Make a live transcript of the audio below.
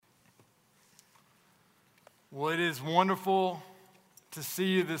Well, it is wonderful to see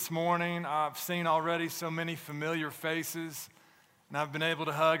you this morning. I've seen already so many familiar faces, and I've been able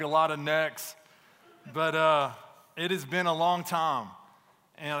to hug a lot of necks, but it has been a long time.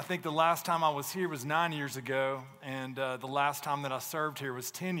 And I think the last time I was here was 9 years ago, and the last time that I served here was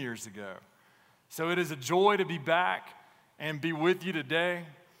 10 years ago. So it is a joy to be back and be with you today.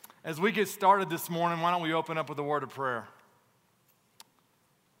 As we get started this morning, why don't we open up with a word of prayer?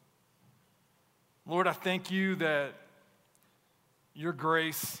 Lord, I thank you that your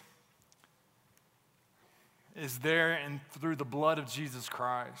grace is there and through the blood of Jesus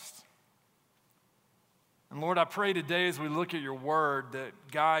Christ. And Lord, I pray today as we look at your word that,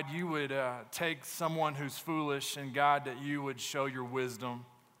 God, you would take someone who's foolish and, God, that you would show your wisdom.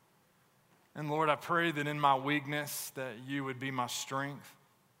 And Lord, I pray that in my weakness that you would be my strength.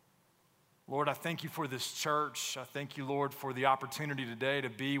 Lord, I thank you for this church. I thank you, Lord, for the opportunity today to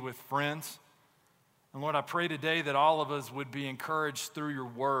be with friends. And Lord, I pray today that all of us would be encouraged through your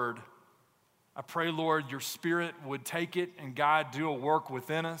word. I pray, Lord, your spirit would take it and, God, do a work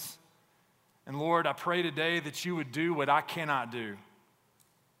within us. And Lord, I pray today that you would do what I cannot do.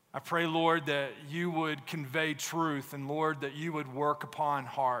 I pray, Lord, that you would convey truth and, Lord, that you would work upon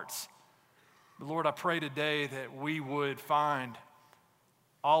hearts. But Lord, I pray today that we would find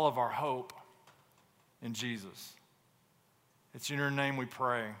all of our hope in Jesus. It's in your name we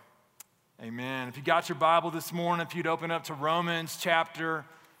pray. Amen. If you got your Bible this morning, if you'd open up to Romans chapter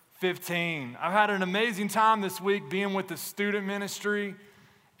 15. I've had an amazing time this week being with the student ministry,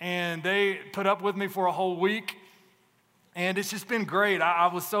 and they put up with me for a whole week, and it's just been great.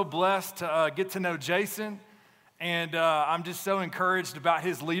 I was so blessed to get to know Jason, and I'm just so encouraged about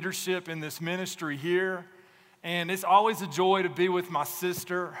his leadership in this ministry here. And it's always a joy to be with my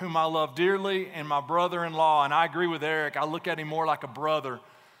sister, whom I love dearly, and my brother-in-law, and I agree with Eric. I look at him more like a brother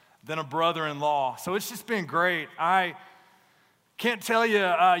than a brother-in-law. So it's just been great. I can't tell you,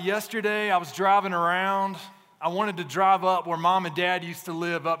 yesterday I was driving around. I wanted to drive up where Mom and Dad used to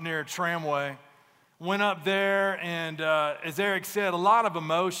live up near a tramway. Went up there, and as Eric said, a lot of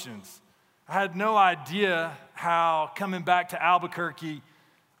emotions. I had no idea how coming back to Albuquerque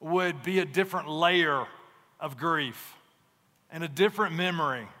would be a different layer of grief and a different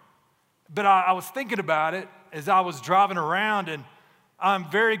memory. But I was thinking about it as I was driving around, and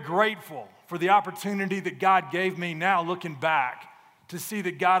I'm very grateful for the opportunity that God gave me now looking back to see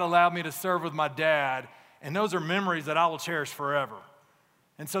that God allowed me to serve with my dad, and those are memories that I will cherish forever.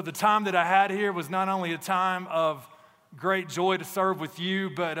 And so the time that I had here was not only a time of great joy to serve with you,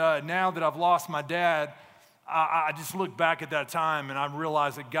 but now that I've lost my dad, I just look back at that time and I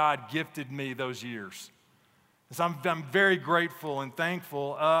realize that God gifted me those years. So I'm very grateful and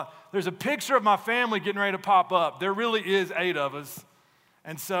thankful. There's a picture of my family getting ready to pop up. There really is 8 of us.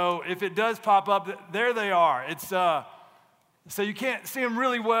 And so if it does pop up, there they are. It's so you can't see them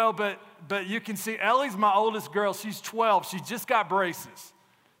really well, but you can see Ellie's my oldest girl. She's 12. She just got braces.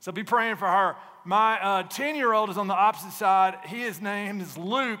 So be praying for her. My 10-year-old is on the opposite side. His name is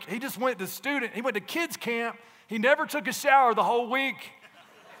Luke. He just went to kids camp. He never took a shower the whole week.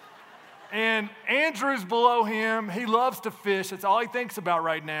 And Andrew's below him. He loves to fish. That's all he thinks about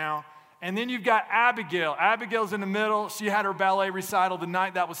right now. And then you've got Abigail. Abigail's in the middle. She had her ballet recital the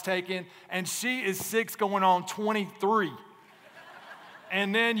night that was taken, and she is 6 going on 23.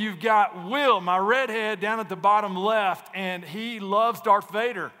 And then you've got Will, my redhead, down at the bottom left, and he loves Darth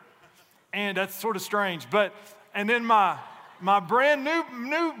Vader. And that's sort of strange. And then my brand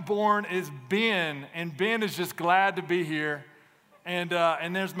newborn is Ben, and Ben is just glad to be here. And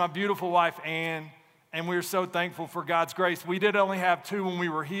there's my beautiful wife, Ann, and we're so thankful for God's grace. We did only have 2 when we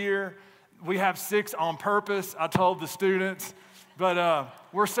were here. We have 6 on purpose, I told the students. But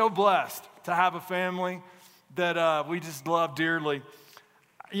we're so blessed to have a family that we just love dearly.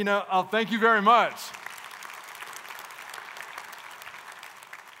 Thank you very much.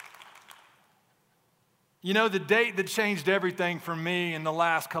 The date that changed everything for me in the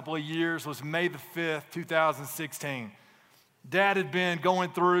last couple of years was May the 5th, 2016. Dad had been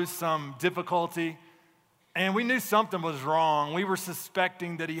going through some difficulty, and we knew something was wrong. We were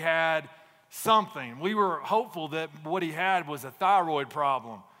suspecting that he had something. We were hopeful that what he had was a thyroid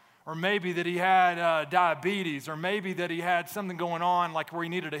problem, or maybe that he had diabetes, or maybe that he had something going on like where he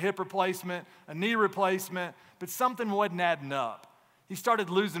needed a hip replacement, a knee replacement, but something wasn't adding up. He started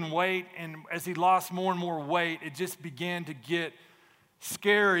losing weight, and as he lost more and more weight, it just began to get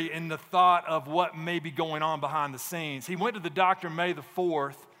scary in the thought of what may be going on behind the scenes. He went to the doctor May the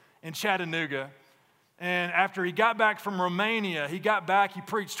 4th in Chattanooga, and after he got back from Romania, he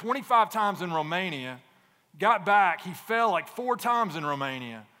preached 25 times in Romania, got back, he fell like 4 times in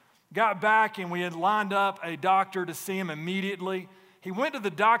Romania, Got back and we had lined up a doctor to see him immediately. He went to the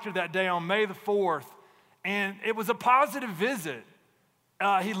doctor that day on May the 4th, and it was a positive visit.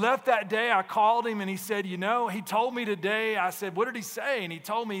 He left that day. I called him and he said, he told me today, I said, what did he say? And he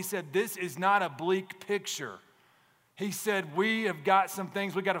told me, he said, this is not a bleak picture. He said, we have got some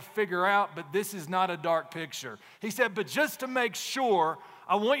things we got to figure out, but this is not a dark picture. He said, but just to make sure,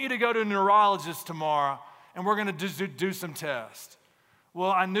 I want you to go to a neurologist tomorrow and we're going to do some tests. Well,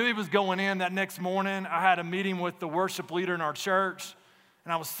 I knew he was going in that next morning. I had a meeting with the worship leader in our church,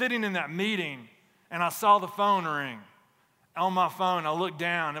 and I was sitting in that meeting, and I saw the phone ring. On my phone, I looked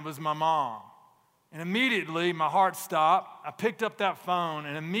down. It was my mom. And immediately, my heart stopped. I picked up that phone,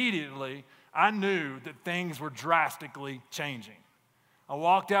 and immediately, I knew that things were drastically changing. I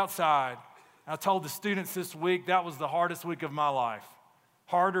walked outside. I told the students this week that was the hardest week of my life,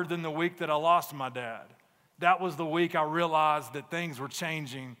 harder than the week that I lost my dad. That was the week I realized that things were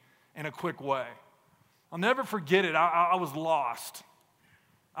changing in a quick way. I'll never forget it. I was lost.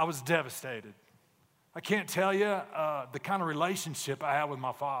 I was devastated. I can't tell you the kind of relationship I had with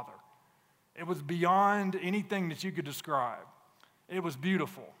my father. It was beyond anything that you could describe. It was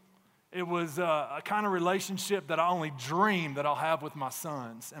beautiful. It was a kind of relationship that I only dream that I'll have with my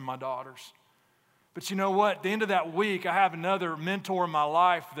sons and my daughters. But you know what? At the end of that week, I have another mentor in my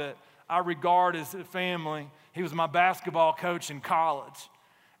life that I regard as a family. He was my basketball coach in college.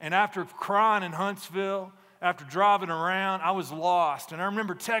 And after crying in Huntsville, after driving around, I was lost. And I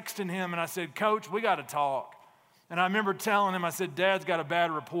remember texting him and I said, Coach, we got to talk. And I remember telling him, I said, Dad's got a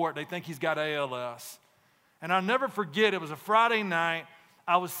bad report. They think he's got ALS. And I'll never forget, it was a Friday night.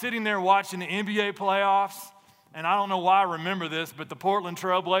 I was sitting there watching the NBA playoffs. And I don't know why I remember this, but the Portland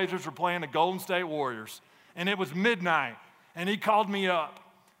Trail Blazers were playing the Golden State Warriors. And it was midnight. And he called me up.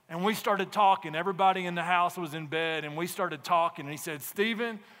 And we started talking. Everybody in the house was in bed, and we started talking. And he said,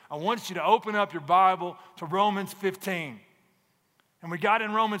 Stephen, I want you to open up your Bible to Romans 15. And we got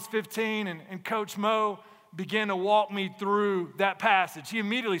in Romans 15, and Coach Mo began to walk me through that passage. He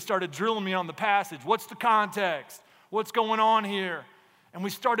immediately started drilling me on the passage. What's the context? What's going on here? And we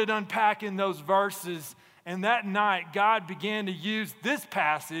started unpacking those verses. And that night, God began to use this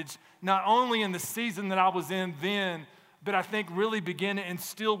passage, not only in the season that I was in then, but I think really began to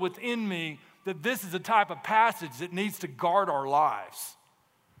instill within me that this is a type of passage that needs to guard our lives.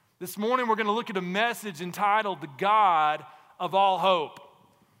 This morning we're going to look at a message entitled, The God of All Hope.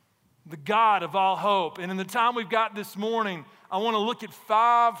 The God of all hope. And in the time we've got this morning, I want to look at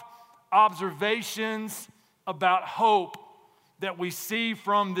 5 observations about hope that we see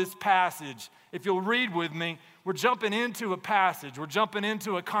from this passage. If you'll read with me, we're jumping into a passage. We're jumping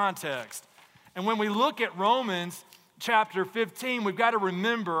into a context. And when we look at Romans chapter 15, we've got to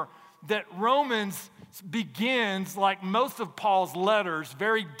remember that Romans begins, like most of Paul's letters,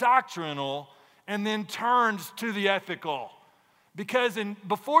 very doctrinal, and then turns to the ethical. Because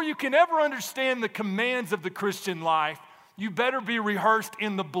before you can ever understand the commands of the Christian life, you better be rehearsed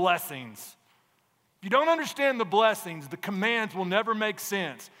in the blessings. If you don't understand the blessings, the commands will never make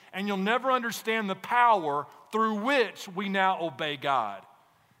sense, and you'll never understand the power through which we now obey God.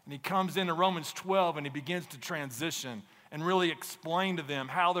 And he comes into Romans 12 and he begins to transition and really explain to them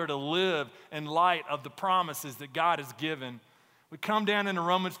how they're to live in light of the promises that God has given. We come down into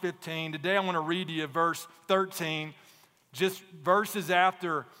Romans 15. Today I want to read to you verse 13, just verses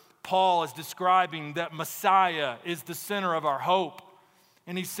after Paul is describing that Messiah is the center of our hope.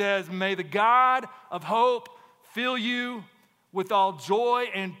 And he says, may the God of hope fill you with all joy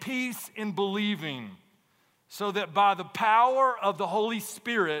and peace in believing, so that by the power of the Holy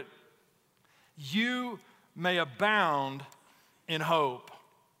Spirit, you may abound in hope.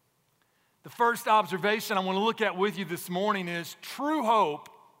 The first observation I want to look at with you this morning is true hope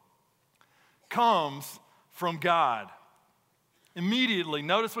comes from God. Immediately,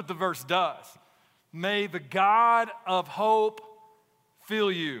 notice what the verse does. May the God of hope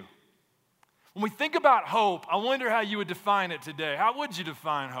fill you. When we think about hope, I wonder how you would define it today. How would you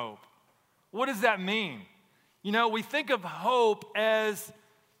define hope? What does that mean? You know, we think of hope as,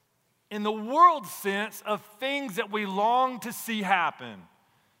 in the world sense, of things that we long to see happen,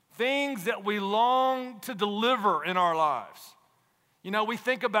 things that we long to deliver in our lives. You know, we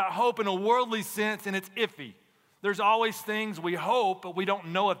think about hope in a worldly sense, and it's iffy. There's always things we hope, but we don't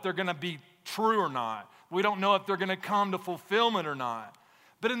know if they're going to be true or not. We don't know if they're going to come to fulfillment or not.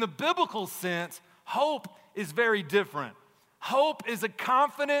 But in the biblical sense, hope is very different. Hope is a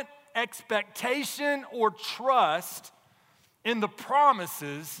confident expectation or trust in the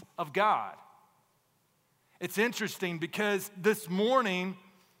promises of God. It's interesting because this morning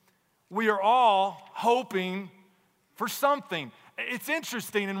we are all hoping for something. It's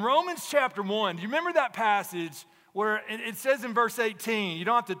interesting. In Romans chapter 1, do you remember that passage where it says in verse 18, you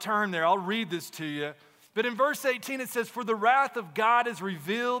don't have to turn there, I'll read this to you. But in verse 18 it says, "For the wrath of God is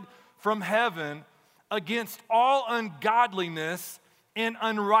revealed from heaven against all ungodliness and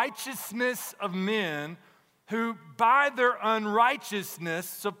unrighteousness of men who by their unrighteousness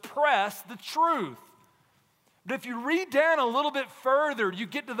suppress the truth." But if you read down a little bit further, you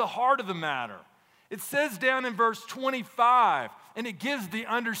get to the heart of the matter. It says down in verse 25, and it gives the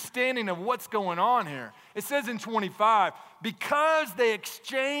understanding of what's going on here. It says in 25, "Because they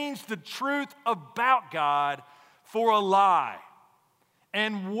exchanged the truth about God for a lie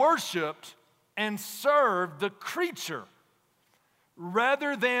and worshiped and served the creature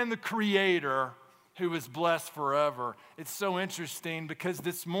rather than the Creator who is blessed forever." It's so interesting because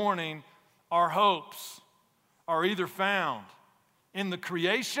this morning our hopes are either found in the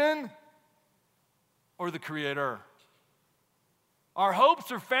creation or the Creator. Our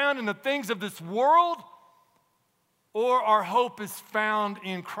hopes are found in the things of this world, or our hope is found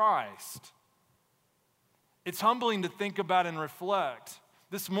in Christ. It's humbling to think about and reflect.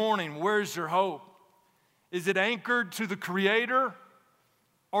 This morning, where's your hope? Is it anchored to the Creator,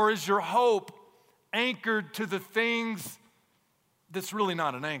 or is your hope anchored to the things that's really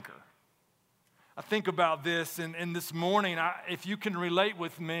not an anchor? I think about this, and this morning, if you can relate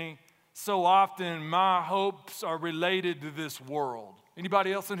with me, so often my hopes are related to this world.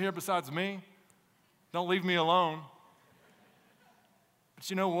 Anybody else in here besides me? Don't leave me alone. But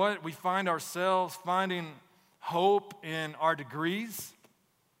you know what? We find ourselves finding hope in our degrees,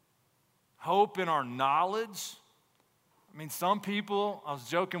 hope in our knowledge. I mean, some people, I was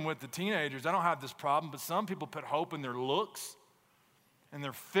joking with the teenagers, I don't have this problem, but some people put hope in their looks, in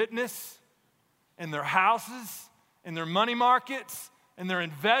their fitness, in their houses, in their money markets, in their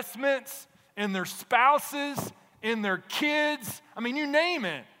investments, in their spouses, in their kids. I mean, you name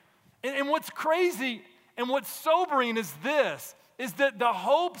it. And what's crazy and what's sobering is this, is that the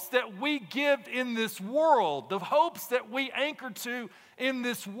hopes that we give in this world, the hopes that we anchor to in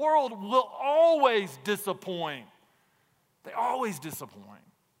this world will always disappoint. They always disappoint.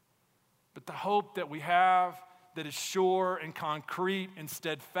 But the hope that we have that is sure and concrete and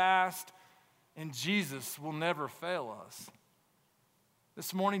steadfast in Jesus will never fail us.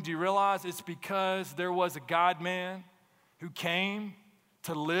 This morning, do you realize it's because there was a God-man who came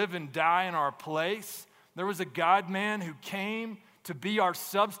to live and die in our place? There was a God-man who came to be our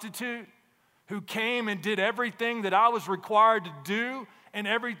substitute, who came and did everything that I was required to do and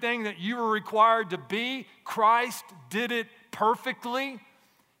everything that you were required to be. Christ did it perfectly.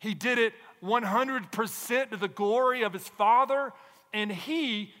 He did it 100% to the glory of his Father, and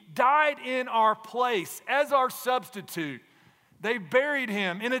he died in our place as our substitute. They buried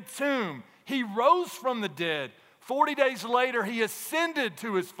him in a tomb. He rose from the dead. 40 days later, he ascended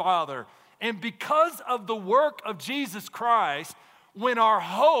to his Father. And because of the work of Jesus Christ, when our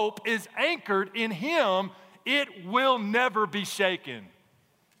hope is anchored in him, it will never be shaken.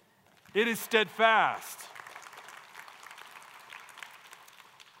 It is steadfast.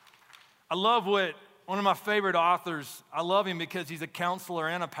 I love what one of my favorite authors, I love him because he's a counselor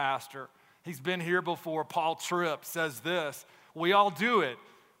and a pastor. He's been here before. Paul Tripp says this: "We all do it.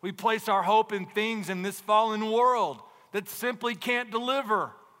 We place our hope in things in this fallen world that simply can't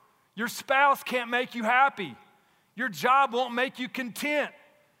deliver. Your spouse can't make you happy. Your job won't make you content.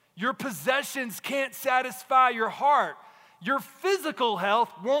 Your possessions can't satisfy your heart. Your physical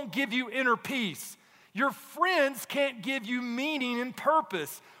health won't give you inner peace. Your friends can't give you meaning and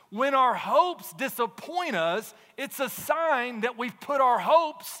purpose. When our hopes disappoint us, it's a sign that we've put our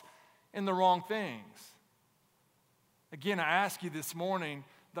hopes in the wrong things." Again, I ask you this morning,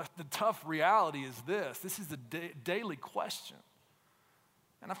 the tough reality is this. This is a daily question.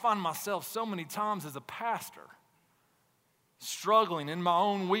 And I find myself so many times as a pastor struggling in my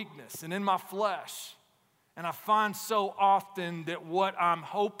own weakness and in my flesh. And I find so often that what I'm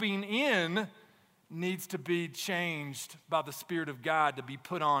hoping in needs to be changed by the Spirit of God to be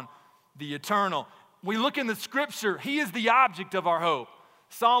put on the eternal. We look in the scripture, he is the object of our hope.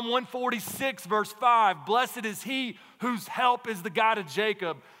 Psalm 146, verse 5, "Blessed is he whose help is the God of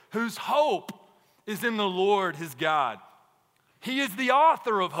Jacob, whose hope is in the Lord his God." He is the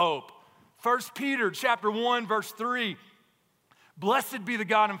author of hope. 1 Peter chapter 1, verse 3, "Blessed be the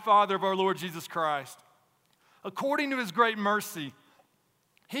God and Father of our Lord Jesus Christ. According to his great mercy,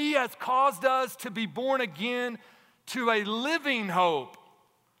 he has caused us to be born again to a living hope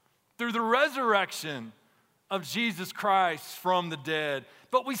through the resurrection of Jesus Christ from the dead."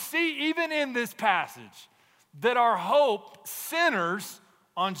 But we see even in this passage that our hope centers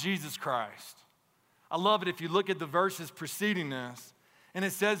on Jesus Christ. I love it if you look at the verses preceding this. And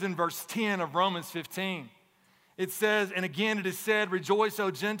it says in verse 10 of Romans 15, it says, and again it is said, rejoice,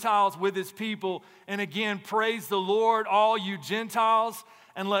 O Gentiles, with his people. And again, praise the Lord, all you Gentiles,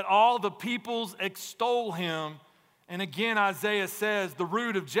 and let all the peoples extol him. And again, Isaiah says, the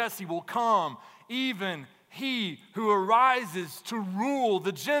root of Jesse will come, even he who arises to rule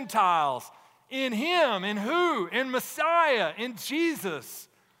the Gentiles. In him, in who? In Messiah, in Jesus.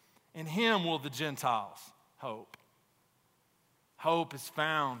 In him will the Gentiles hope. Hope is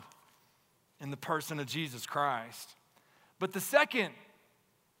found in the person of Jesus Christ. But the second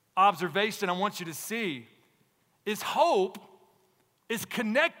observation I want you to see is hope is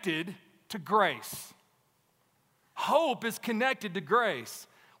connected to grace. Hope is connected to grace.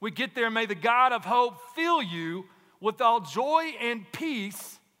 We get there, may the God of hope fill you with all joy and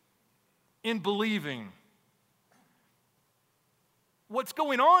peace in believing. What's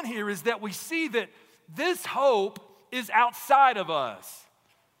going on here is that we see that this hope is outside of us.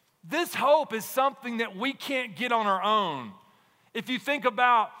 This hope is something that we can't get on our own. If you think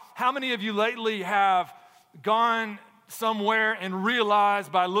about how many of you lately have gone somewhere and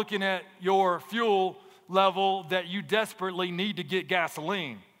realized by looking at your fuel level that you desperately need to get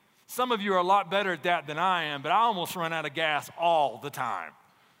gasoline. Some of you are a lot better at that than I am, but I almost run out of gas all the time.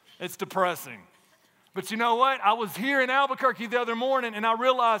 It's depressing. But you know what? I was here in Albuquerque the other morning and I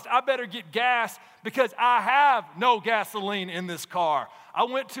realized I better get gas because I have no gasoline in this car. I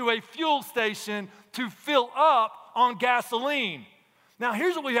went to a fuel station to fill up on gasoline. Now,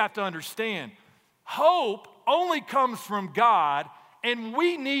 here's what we have to understand. Hope only comes from God, and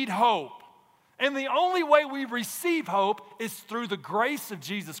we need hope. And the only way we receive hope is through the grace of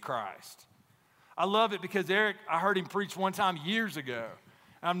Jesus Christ. I love it because Eric, I heard him preach one time years ago.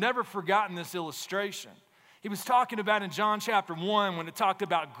 And I've never forgotten this illustration. He was talking about in John chapter 1 when it talked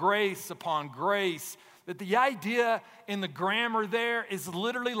about grace upon grace, that the idea in the grammar there is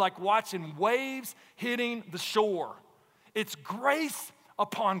literally like watching waves hitting the shore. It's grace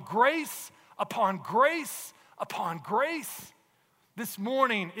upon grace upon grace upon grace. This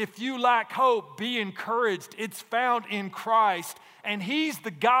morning, if you lack hope, be encouraged. It's found in Christ, and He's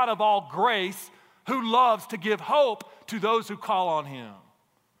the God of all grace who loves to give hope to those who call on Him.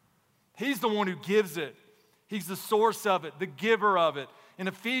 He's the one who gives it. He's the source of it, the giver of it. In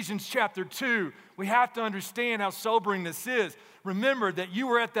Ephesians chapter 2, we have to understand how sobering this is. Remember that you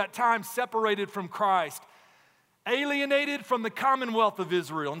were at that time separated from Christ, alienated from the commonwealth of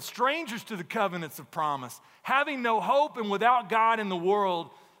Israel, and strangers to the covenants of promise, having no hope and without God in the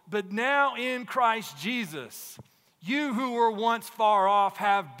world. But now in Christ Jesus, you who were once far off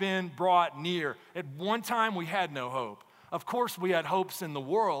have been brought near. At one time we had no hope. Of course we had hopes in the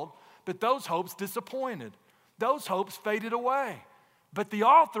world, but those hopes disappointed. Those hopes faded away. But the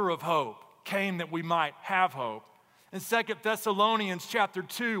author of hope came that we might have hope. In 2 Thessalonians chapter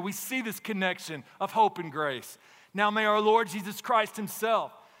 2, we see this connection of hope and grace. Now may our Lord Jesus Christ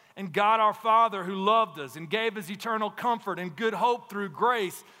Himself and God our Father, who loved us and gave us eternal comfort and good hope through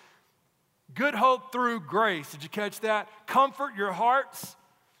grace. Good hope through grace. Did you catch that? Comfort your hearts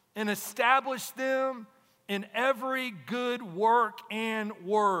and establish them in every good work and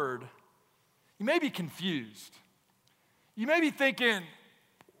word. You may be confused. You may be thinking,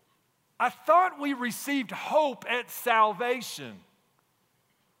 I thought we received hope at salvation.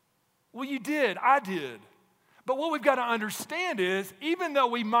 Well, you did. I did. But what we've got to understand is, even though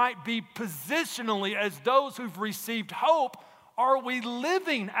we might be positionally as those who've received hope, are we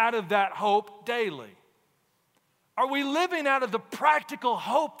living out of that hope daily? Are we living out of the practical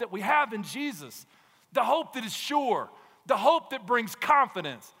hope that we have in Jesus? The hope that is sure, the hope that brings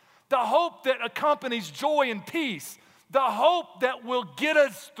confidence, the hope that accompanies joy and peace, the hope that will get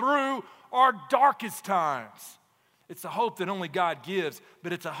us through our darkest times. It's a hope that only God gives,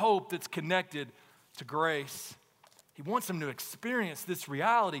 but it's a hope that's connected to grace. He wants them to experience this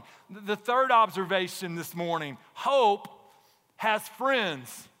reality. The third observation this morning, hope has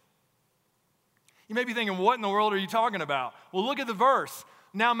friends. You may be thinking, what in the world are you talking about? Well, look at the verse.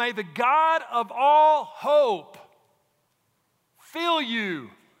 Now may the God of all hope fill you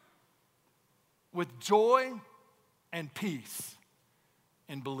with joy and peace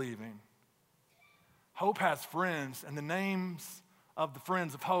in believing. Hope has friends, and the names of the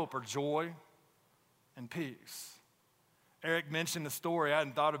friends of hope are joy and peace. Eric mentioned the story I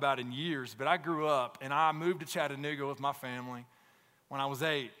hadn't thought about in years, but I grew up and I moved to Chattanooga with my family when I was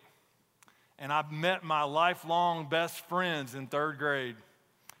 8. And I met my lifelong best friends in 3rd grade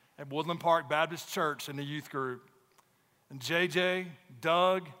at Woodland Park Baptist Church in the youth group. And JJ,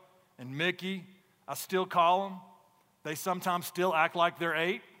 Doug, and Mickey, I still call them. They sometimes still act like they're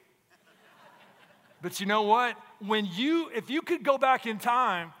 8. But you know what? If you could go back in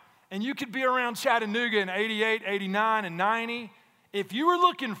time and you could be around Chattanooga in 88, 89, and 90, if you were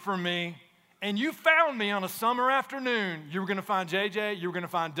looking for me and you found me on a summer afternoon, you were going to find JJ, you were going to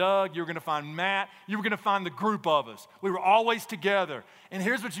find Doug, you were going to find Matt, you were going to find the group of us. We were always together. And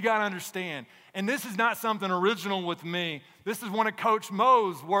here's what you got to understand. And this is not something original with me. This is one of Coach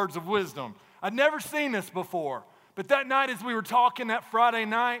Mo's words of wisdom. I'd never seen this before. But that night as we were talking that Friday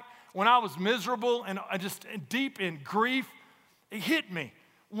night, when I was miserable and just deep in grief, it hit me.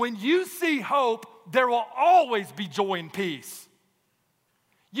 When you see hope, there will always be joy and peace.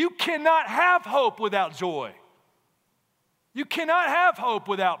 You cannot have hope without joy. You cannot have hope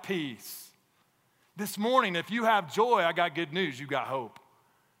without peace. This morning, if you have joy, I got good news, you got hope.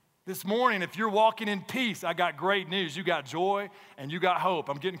 This morning, if you're walking in peace, I got great news. You got joy and you got hope.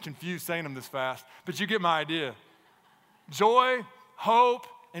 I'm getting confused saying them this fast, but you get my idea. Joy, hope,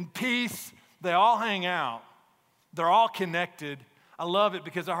 and peace, they all hang out. They're all connected. I love it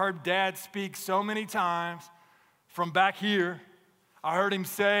because I heard Dad speak so many times from back here. I heard him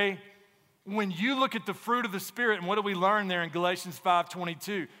say, when you look at the fruit of the Spirit, and what do we learn there in Galatians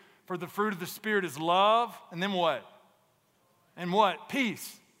 5:22? For the fruit of the Spirit is love, and then what? And what?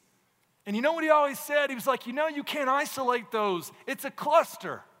 Peace. And you know what he always said? He was like, you can't isolate those. It's a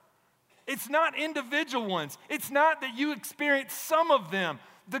cluster. It's not individual ones. It's not that you experience some of them.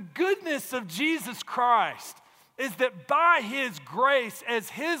 The goodness of Jesus Christ is that by His grace, as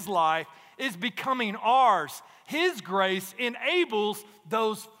His life is becoming ours, His grace enables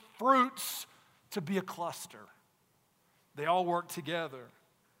those fruits to be a cluster. They all work together.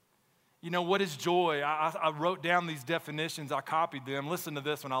 You know, what is joy? I wrote down these definitions. I copied them. Listen to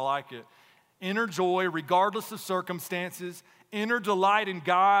this one. I like it. Inner joy, regardless of circumstances. Inner delight in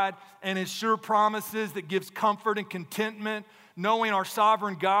God and His sure promises that gives comfort and contentment, knowing our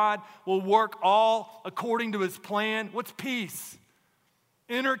sovereign God will work all according to His plan. What's peace?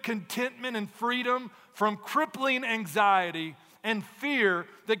 Inner contentment and freedom from crippling anxiety and fear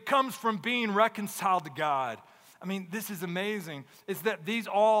that comes from being reconciled to God. I mean, this is amazing. It's that these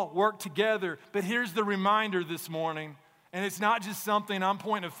all work together. But here's the reminder this morning, and it's not just something I'm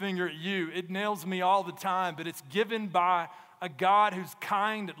pointing a finger at you. It nails me all the time, but it's given by a God who's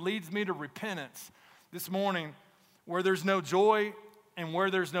kind that leads me to repentance. This morning, where there's no joy and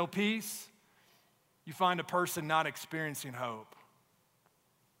where there's no peace, you find a person not experiencing hope.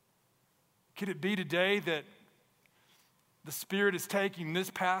 Could it be today that the Spirit is taking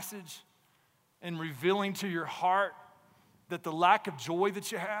this passage and revealing to your heart that the lack of joy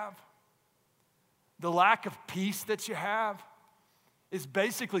that you have, the lack of peace that you have, is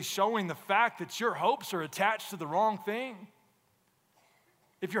basically showing the fact that your hopes are attached to the wrong thing?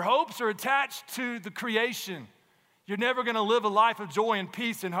 If your hopes are attached to the creation, you're never going to live a life of joy and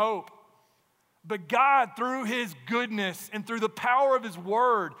peace and hope. But God, through His goodness and through the power of His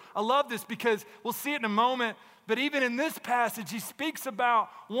word, I love this because we'll see it in a moment, but even in this passage, He speaks about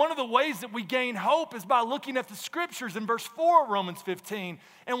one of the ways that we gain hope is by looking at the scriptures in verse 4 of Romans 15.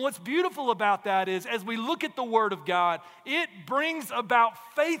 And what's beautiful about that is, as we look at the word of God, it brings about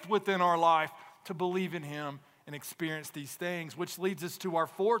faith within our life to believe in Him and experience these things, which leads us to our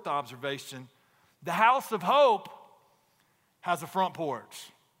fourth observation. The house of hope has a front porch.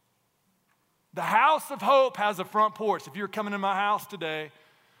 The house of hope has a front porch. If you're coming to my house today,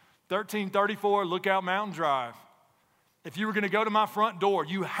 1334 Lookout Mountain Drive, if you were going to go to my front door,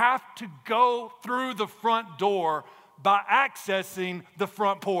 you have to go through the front door by accessing the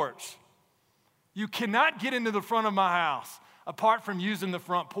front porch. You cannot get into the front of my house apart from using the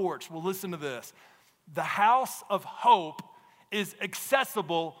front porch. Well, listen to this. The house of hope is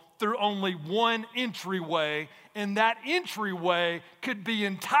accessible through only one entryway, and that entryway could be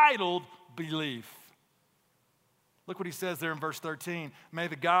entitled belief. Look what he says there in verse 13. May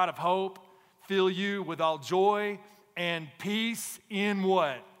the God of hope fill you with all joy and peace in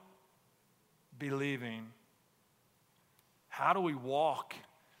what? Believing. How do we walk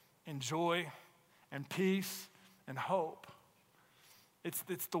in joy and peace and hope?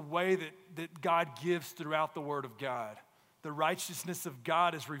 It's the way that God gives throughout the Word of God. The righteousness of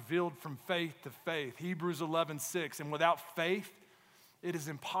God is revealed from faith to faith. Hebrews 11:6. And without faith, it is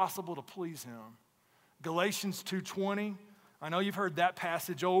impossible to please Him. Galatians 2:20. I know you've heard that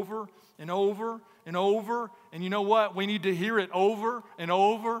passage over and over and over. And you know what? We need to hear it over and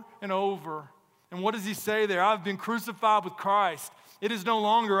over and over. And what does he say there? I've been crucified with Christ. It is no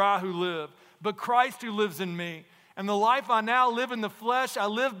longer I who live, but Christ who lives in me. And the life I now live in the flesh, I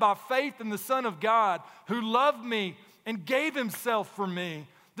live by faith in the Son of God, who loved me and gave Himself for me.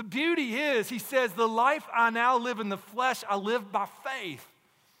 The beauty is, he says, the life I now live in the flesh, I live by faith.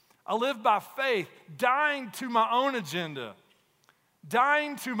 I live by faith, dying to my own agenda,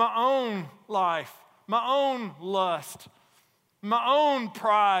 dying to my own life, my own lust, my own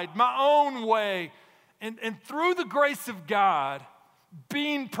pride, my own way, and through the grace of God,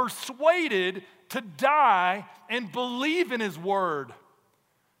 being persuaded to die and believe in His word.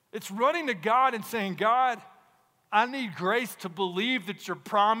 It's running to God and saying, God, I need grace to believe that your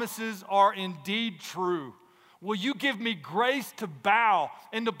promises are indeed true. Will you give me grace to bow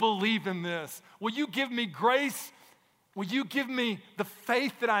and to believe in this? Will you give me grace? Will you give me the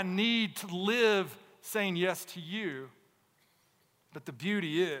faith that I need to live saying yes to you? But the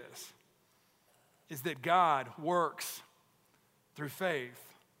beauty is that God works through faith.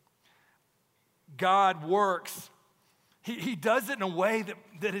 God works. He does it in a way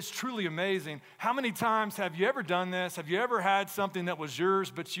that is truly amazing. How many times have you ever done this? Have you ever had something that was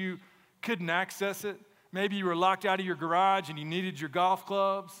yours, but you couldn't access it? Maybe you were locked out of your garage and you needed your golf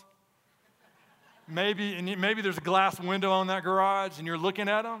clubs. Maybe there's a glass window on that garage and you're looking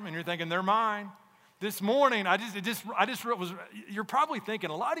at them and you're thinking, they're mine. This morning, you're probably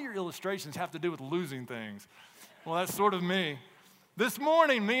thinking a lot of your illustrations have to do with losing things. Well, that's sort of me. This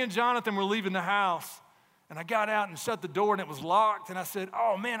morning, me and Jonathan were leaving the house, and I got out and shut the door, and it was locked, and I said,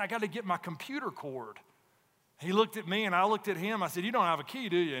 oh, man, I got to get my computer cord. He looked at me, and I looked at him. I said, you don't have a key,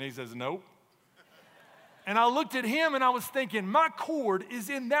 do you? And he says, nope. And I looked at him, and I was thinking, my cord is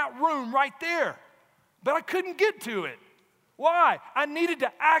in that room right there, but I couldn't get to it. Why? I needed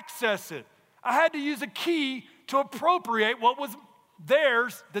to access it. I had to use a key to appropriate what was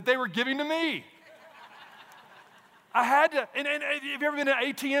theirs that they were giving to me. I had to, and have you ever been in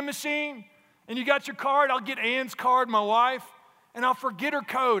an ATM machine and you got your card? I'll get Ann's card, my wife, and I'll forget her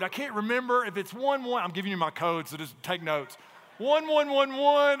code. I can't remember if it's 11. I'm giving you my code, so just take notes.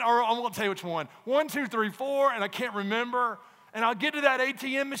 1111, or I won't tell you which one. 1234, and I can't remember. And I'll get to that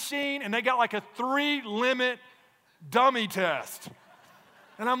ATM machine, and they got like a 3-limit dummy test.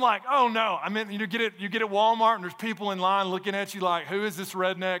 And I'm like, oh no. I mean, you get at Walmart, and there's people in line looking at you like, who is this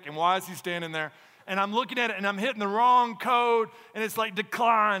redneck, and why is he standing there? And I'm looking at it, and I'm hitting the wrong code, and it's like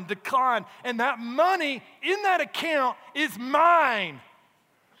decline. And that money in that account is mine.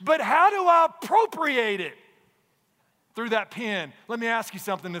 But how do I appropriate it? Through that pen. Let me ask you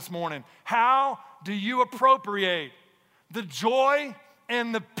something this morning. How do you appropriate the joy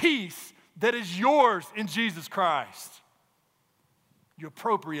and the peace that is yours in Jesus Christ? You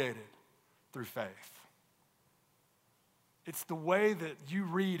appropriate it through faith. It's the way that you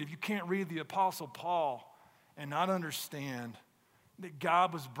read. If you can't read the Apostle Paul and not understand that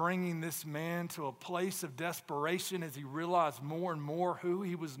God was bringing this man to a place of desperation as he realized more and more who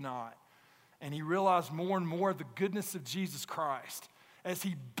he was not. And he realized more and more the goodness of Jesus Christ as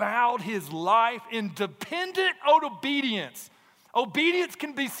he bowed his life in dependent obedience. Obedience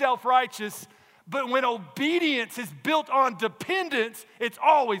can be self-righteous, but when obedience is built on dependence, it's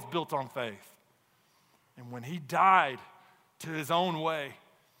always built on faith. And when he died to his own way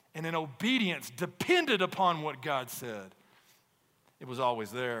and in obedience depended upon what God said, it was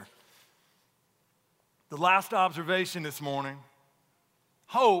always there. The last observation this morning,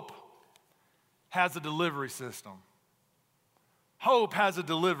 hope has a delivery system. Hope has a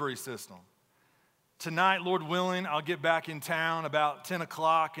delivery system. Tonight, Lord willing, I'll get back in town about 10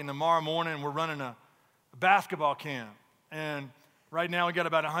 o'clock, and tomorrow morning we're running a basketball camp. And right now we got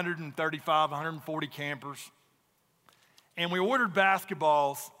about 135, 140 campers. And we ordered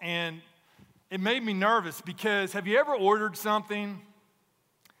basketballs, and it made me nervous because have you ever ordered something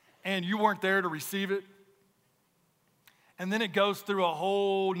and you weren't there to receive it? And then it goes through a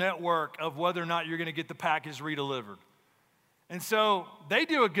whole network of whether or not you're going to get the package redelivered. And so they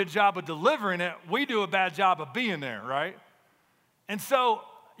do a good job of delivering it. We do a bad job of being there, right? And so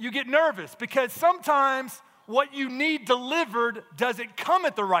you get nervous because sometimes what you need delivered doesn't come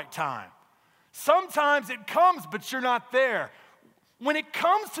at the right time. Sometimes it comes, but you're not there. When it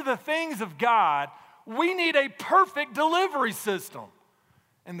comes to the things of God, we need a perfect delivery system.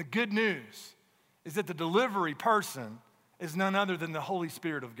 And the good news is that the delivery person is none other than the Holy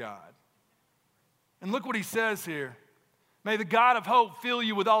Spirit of God. And look what he says here. May the God of hope fill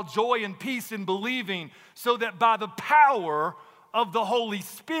you with all joy and peace in believing, so that by the power of the Holy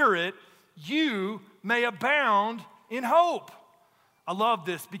Spirit, you may abound in hope. I love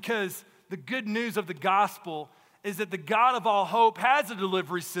this because the good news of the gospel is that the God of all hope has a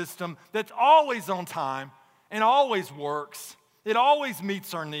delivery system that's always on time and always works. It always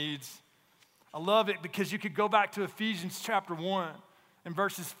meets our needs. I love it because you could go back to Ephesians chapter 1 and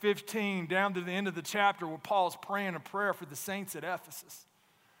verses 15 down to the end of the chapter where Paul's praying a prayer for the saints at Ephesus.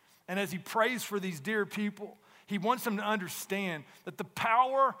 And as he prays for these dear people, He wants them to understand that the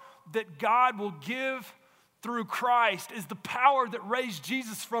power that God will give through Christ is the power that raised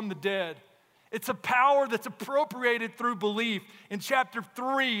Jesus from the dead. It's a power that's appropriated through belief. In chapter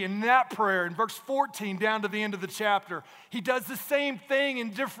 3, in that prayer, in verse 14 down to the end of the chapter, he does the same thing in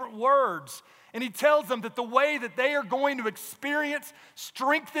different words. And he tells them that the way that they are going to experience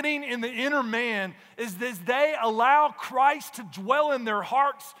strengthening in the inner man is as they allow Christ to dwell in their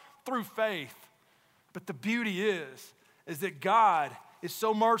hearts through faith. But the beauty is that God is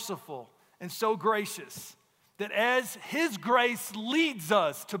so merciful and so gracious that as his grace leads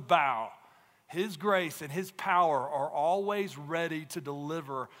us to bow, his grace and his power are always ready to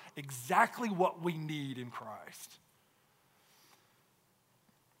deliver exactly what we need in Christ.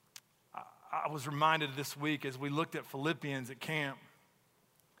 I was reminded this week as we looked at Philippians at camp.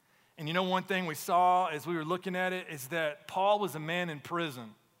 And you know, one thing we saw as we were looking at it is that Paul was a man in prison.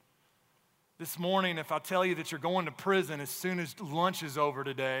 This morning, if I tell you that you're going to prison as soon as lunch is over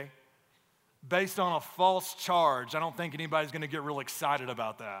today, based on a false charge, I don't think anybody's going to get real excited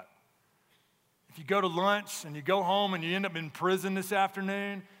about that. If you go to lunch and you go home and you end up in prison this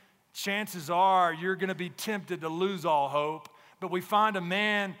afternoon, chances are you're going to be tempted to lose all hope. But we find a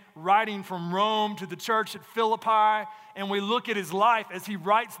man writing from Rome to the church at Philippi, and we look at his life as he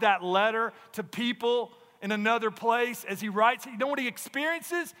writes that letter to people in another place. As he writes, you know what he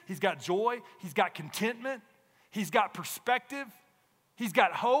experiences? He's got joy, he's got contentment, he's got perspective, he's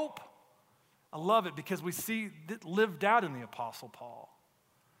got hope. I love it because we see it lived out in the Apostle Paul.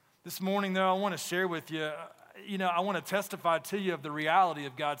 This morning, though, I want to share with you, I want to testify to you of the reality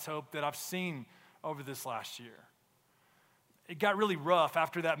of God's hope that I've seen over this last year. It got really rough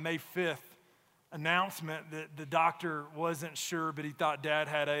after that May 5th announcement that the doctor wasn't sure, but he thought Dad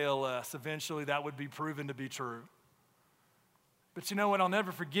had ALS. Eventually, that would be proven to be true. But you know what? I'll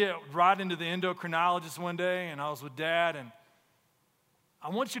never forget, right into the endocrinologist one day, and I was with Dad, and I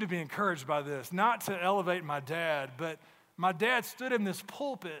want you to be encouraged by this, not to elevate my dad, but my dad stood in this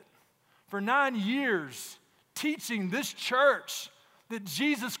pulpit for 9 years teaching this church that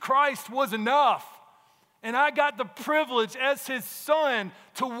Jesus Christ was enough. And I got the privilege as his son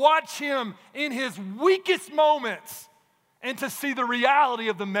to watch him in his weakest moments and to see the reality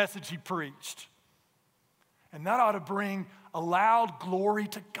of the message he preached. And that ought to bring a loud glory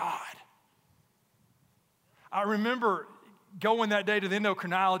to God. I remember going that day to the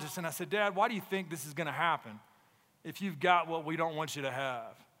endocrinologist and I said, Dad, why do you think this is going to happen if you've got what we don't want you to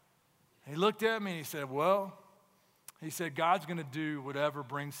have? He looked at me and he said, God's going to do whatever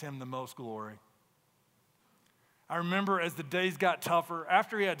brings him the most glory. I remember as the days got tougher,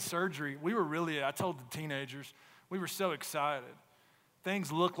 after he had surgery, I told the teenagers, we were so excited.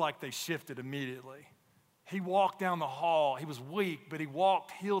 Things looked like they shifted immediately. He walked down the hall. He was weak, but he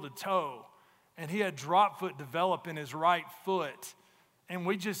walked heel to toe. And he had drop foot develop in his right foot. And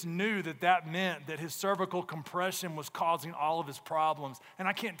we just knew that meant that his cervical compression was causing all of his problems. And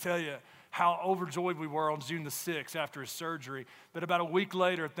I can't tell you how overjoyed we were on June the 6th after his surgery. But about a week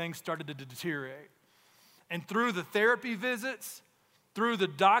later, things started to deteriorate. And through the therapy visits, through the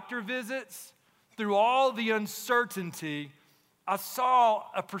doctor visits, through all the uncertainty, I saw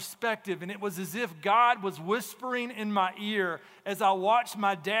a perspective, and it was as if God was whispering in my ear as I watched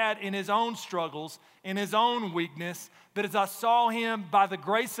my dad in his own struggles, in his own weakness, but as I saw him, by the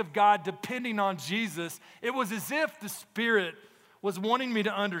grace of God, depending on Jesus, it was as if the Spirit was wanting me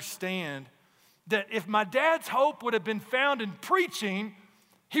to understand that if my dad's hope would have been found in preaching,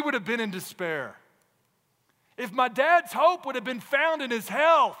 he would have been in despair. If my dad's hope would have been found in his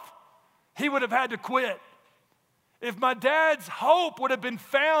health, he would have had to quit. If my dad's hope would have been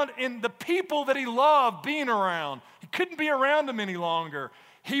found in the people that he loved being around, he couldn't be around them any longer,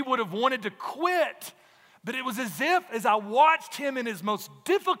 he would have wanted to quit. But it was as if, as I watched him in his most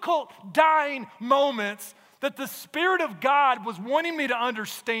difficult dying moments, that the Spirit of God was wanting me to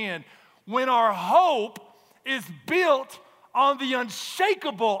understand when our hope is built on the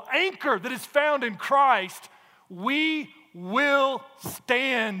unshakable anchor that is found in Christ, we will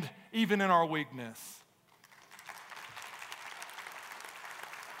stand even in our weakness.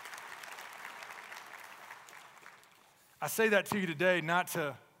 I say that to you today not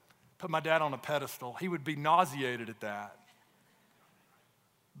to put my dad on a pedestal. He would be nauseated at that.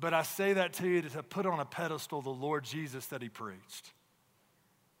 But I say that to you to put on a pedestal the Lord Jesus that he preached.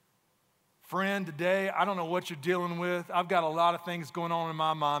 Friend, today, I don't know what you're dealing with. I've got a lot of things going on in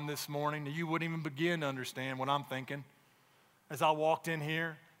my mind this morning that you wouldn't even begin to understand what I'm thinking as I walked in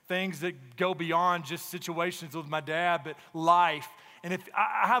here. Things that go beyond just situations with my dad, but life. And if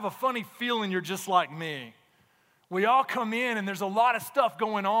I have a funny feeling you're just like me. We all come in and there's a lot of stuff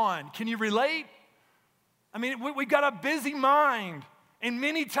going on. Can you relate? I mean, we got a busy mind, and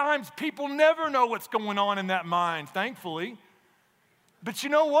many times people never know what's going on in that mind, thankfully. But you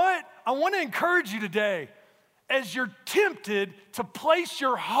know what? I want to encourage you today, as you're tempted to place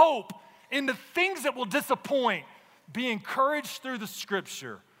your hope in the things that will disappoint, be encouraged through the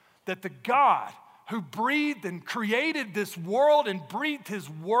Scripture that the God who breathed and created this world and breathed His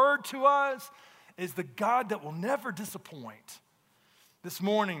word to us is the God that will never disappoint. This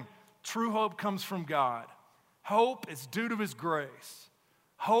morning, true hope comes from God. Hope is due to His grace.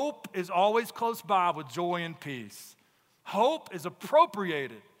 Hope is always close by with joy and peace. Hope is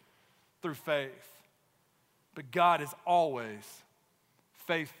appropriated through faith. But God is always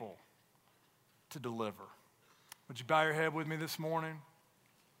faithful to deliver. Would you bow your head with me this morning?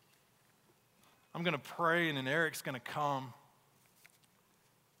 I'm going to pray, and then Eric's going to come.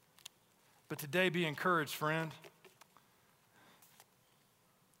 But today, be encouraged, friend.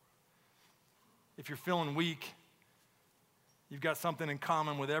 If you're feeling weak, you've got something in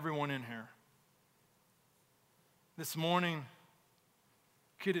common with everyone in here. This morning,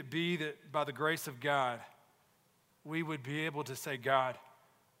 could it be that by the grace of God, we would be able to say, God,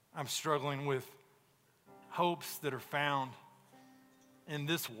 I'm struggling with hopes that are found in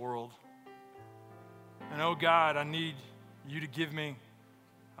this world. And oh God, I need you to give me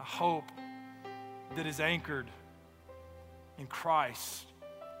a hope that is anchored in Christ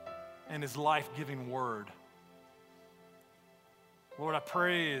and His life-giving word. Lord, I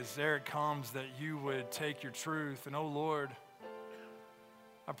pray as Eric comes that you would take your truth. And oh Lord,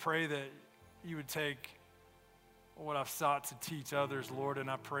 I pray that you would take what I've sought to teach others, Lord, and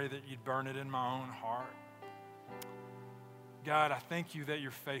I pray that you'd burn it in my own heart. God, I thank you that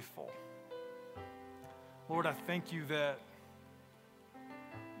you're faithful. Lord, I thank you that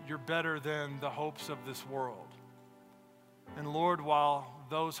you're better than the hopes of this world. And Lord, while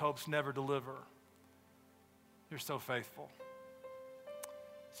those hopes never deliver, you're so faithful.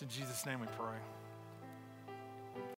 It's in Jesus' name we pray.